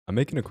I'm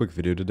making a quick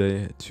video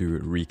today to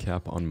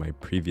recap on my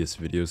previous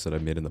videos that I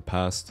made in the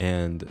past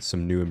and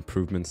some new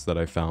improvements that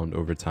I found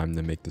over time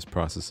to make this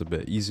process a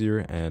bit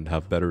easier and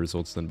have better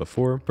results than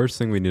before. First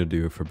thing we need to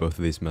do for both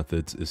of these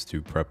methods is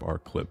to prep our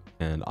clip,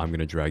 and I'm going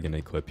to drag in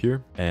a clip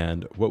here.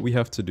 And what we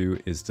have to do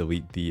is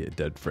delete the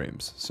dead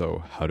frames.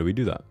 So how do we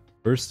do that?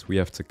 First, we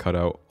have to cut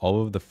out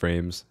all of the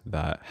frames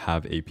that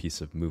have a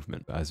piece of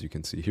movement. As you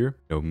can see here,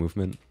 no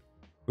movement,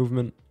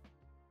 movement.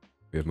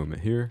 We have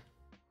movement here,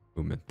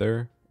 movement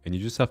there. And you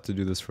just have to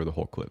do this for the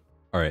whole clip.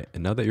 All right,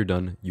 and now that you're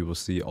done, you will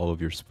see all of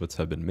your splits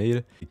have been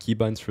made. The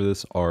keybinds for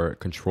this are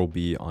Control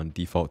B on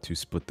default to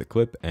split the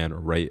clip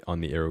and right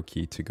on the arrow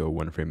key to go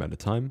one frame at a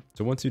time.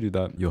 So once you do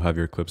that, you'll have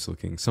your clips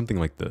looking something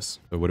like this.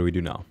 So what do we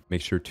do now?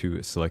 Make sure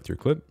to select your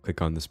clip, click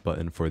on this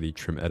button for the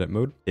trim edit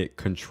mode, hit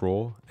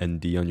Control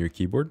and D on your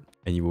keyboard,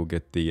 and you will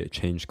get the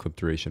change clip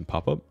duration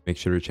pop-up. Make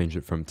sure to change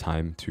it from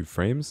time to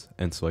frames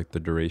and select the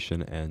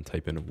duration and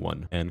type in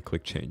 1 and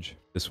click change.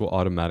 This will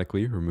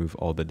automatically remove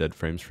all the dead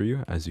frames for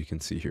you, as you can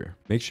see here.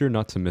 Make sure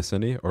not to miss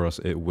any or else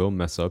it will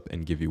mess up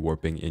and give you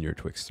warping in your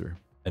Twixtor.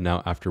 And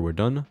now after we're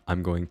done,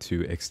 I'm going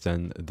to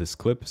extend this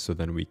clip so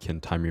then we can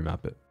time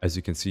remap it. As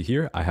you can see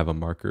here, I have a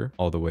marker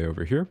all the way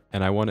over here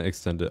and I want to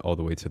extend it all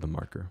the way to the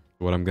marker.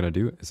 What I'm going to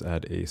do is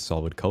add a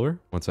solid color.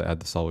 Once I add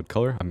the solid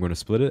color, I'm going to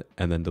split it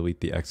and then delete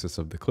the excess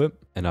of the clip.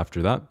 And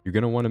after that, you're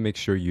going to want to make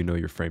sure you know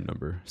your frame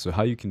number. So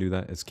how you can do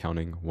that is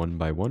counting one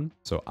by one.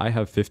 So I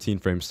have 15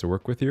 frames to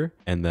work with here.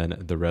 And then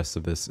the rest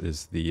of this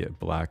is the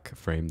black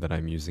frame that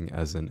I'm using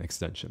as an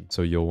extension.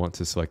 So you'll want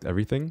to select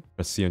everything,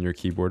 press C on your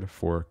keyboard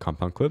for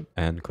compound clip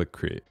and click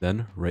create.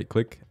 Then right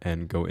click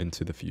and go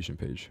into the Fusion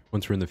page.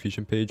 Once we're in the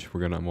Fusion page, we're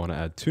going to want to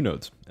add two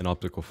nodes, an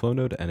optical flow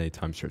node and a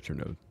time stretcher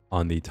node.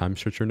 On the time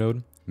stretcher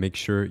node, make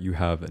sure you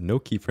have no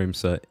keyframe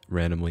set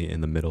randomly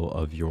in the middle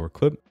of your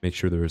clip. Make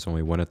sure there is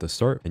only one at the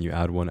start and you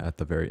add one at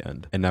the very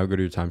end. And now go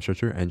to your time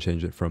stretcher and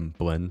change it from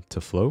blend to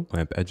flow,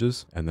 clamp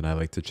edges. And then I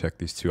like to check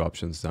these two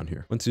options down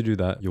here. Once you do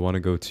that, you want to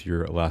go to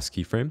your last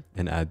keyframe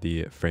and add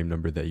the frame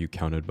number that you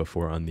counted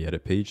before on the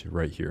edit page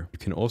right here. You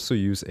can also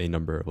use a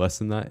number less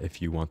than that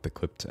if you want the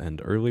clip to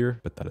end earlier,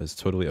 but that is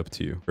totally up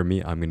to you. For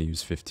me, I'm going to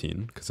use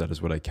 15 because that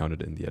is what I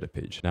counted in the edit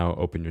page. Now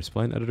open your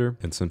spline editor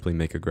and simply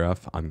make a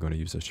graph. I'm going to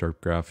use a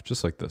sharp graph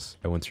just like this.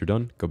 And once you're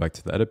done, go back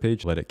to the edit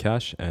page, let it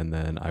cache, and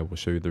then I will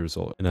show you the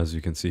result. And as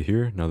you can see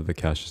here, now that the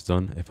cache is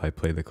done, if I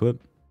play the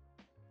clip,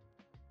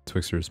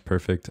 Twixtor is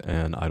perfect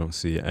and I don't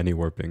see any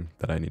warping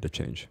that I need to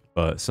change.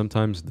 But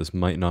sometimes this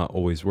might not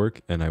always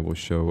work, and I will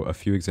show a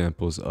few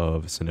examples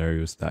of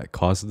scenarios that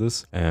cause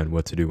this and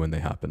what to do when they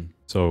happen.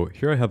 So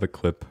here I have a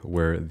clip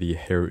where the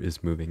hair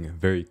is moving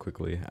very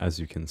quickly, as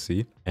you can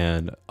see.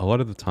 And a lot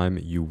of the time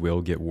you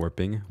will get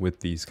warping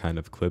with these kind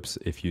of clips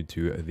if you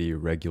do the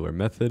regular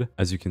method.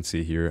 As you can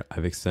see here,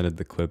 I've extended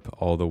the clip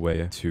all the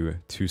way to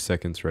 2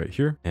 seconds right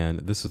here. And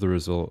this is the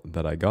result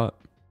that I got.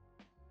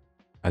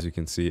 As you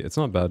can see, it's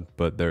not bad,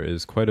 but there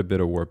is quite a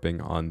bit of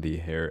warping on the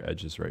hair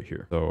edges right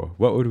here. So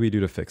what would we do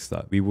to fix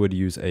that? We would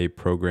use a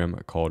program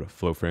called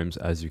Flow Frames.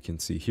 As you can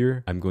see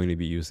here, I'm going to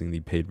be using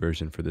the paid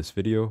version for this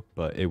video,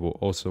 but it will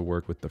also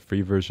work with the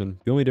free version.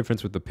 The only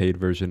difference with the paid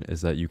version is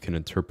that you can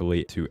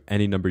interpolate to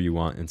any number you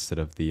want instead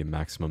of the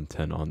maximum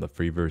 10 on the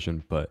free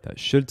version, but that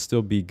should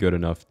still be good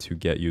enough to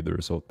get you the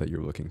result that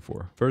you're looking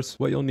for. First,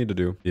 what you'll need to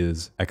do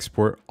is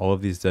export all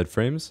of these dead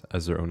frames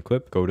as their own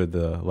clip. Go to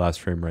the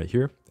last frame right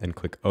here and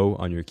click O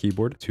on your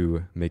keyboard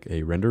to make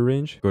a render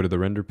range. Go to the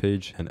render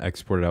page and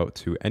export it out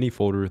to any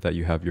folder that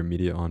you have your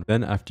media on.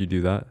 Then after you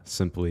do that,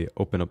 simply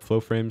open up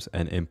Flow Frames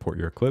and import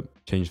your clip.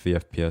 Change the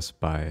FPS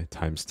by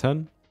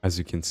 ×10. As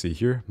you can see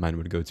here, mine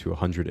would go to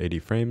 180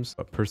 frames,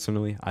 but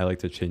personally, I like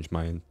to change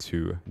mine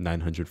to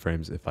 900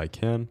 frames if I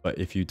can. But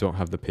if you don't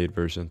have the paid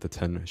version, the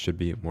 10 should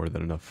be more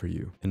than enough for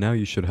you. And now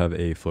you should have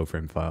a flow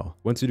frame file.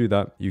 Once you do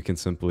that, you can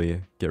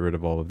simply get rid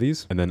of all of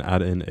these and then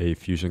add in a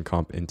Fusion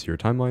comp into your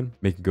timeline.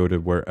 Make it go to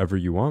wherever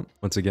you want.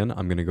 Once again,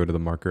 I'm going to go to the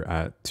marker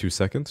at 2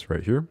 seconds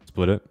right here,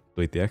 split it,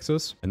 delete the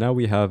excess. And now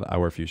we have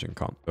our Fusion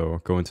comp. So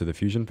go into the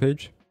Fusion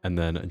page and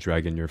then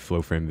drag in your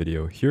flow frame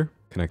video here,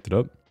 connect it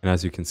up. And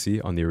as you can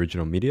see on the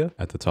original media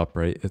at the top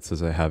right, it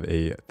says I have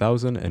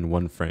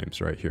 1,001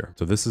 frames right here.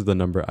 So this is the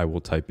number I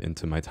will type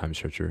into my time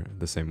stretcher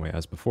the same way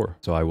as before.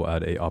 So I will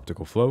add a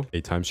optical flow, a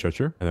time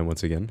stretcher, and then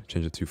once again,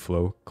 change it to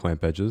flow,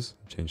 clamp edges,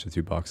 change the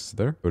two boxes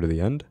there, go to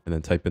the end, and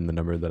then type in the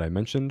number that I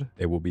mentioned.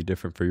 It will be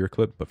different for your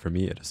clip, but for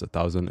me, it is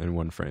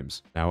 1,001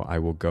 frames. Now I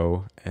will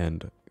go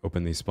and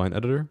open the spline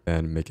editor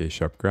and make a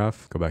sharp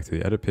graph, go back to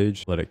the edit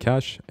page, let it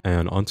cache.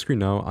 And on screen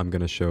now, I'm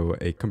going to show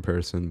a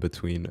comparison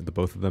between the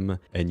both of them.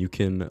 And you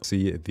can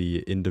see the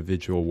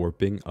individual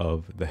warping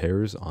of the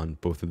hairs on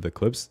both of the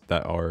clips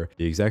that are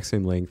the exact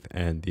same length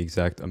and the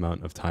exact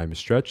amount of time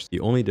stretched. The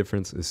only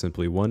difference is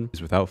simply one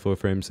is without flow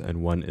frames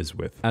and one is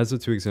with. As the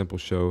two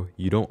examples show,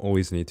 you don't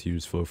always need to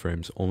use flow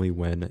frames, only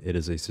when it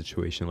is a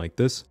situation like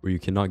this where you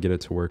cannot get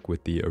it to work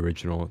with the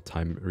original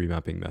time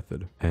remapping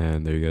method.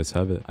 And there you guys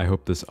have it. I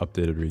hope this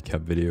updated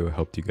recap video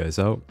helped you guys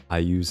out. I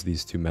use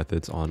these two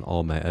methods on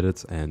all my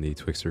edits and the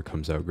Twixtor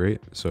comes out great.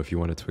 So if you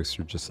want a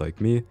Twixtor just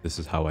like me, this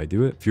is how I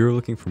do it. If you're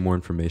looking for more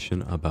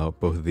information about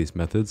both of these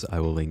methods, I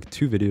will link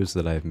 2 videos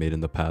that I have made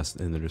in the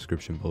past in the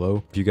description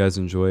below. If you guys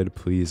enjoyed,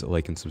 please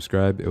like and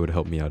subscribe. It would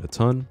help me out a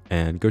ton.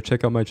 And go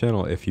check out my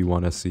channel if you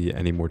want to see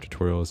any more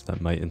tutorials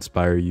that might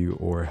inspire you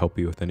or help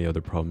you with any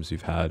other problems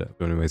you've had.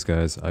 So anyways,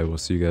 guys, I will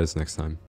see you guys next time.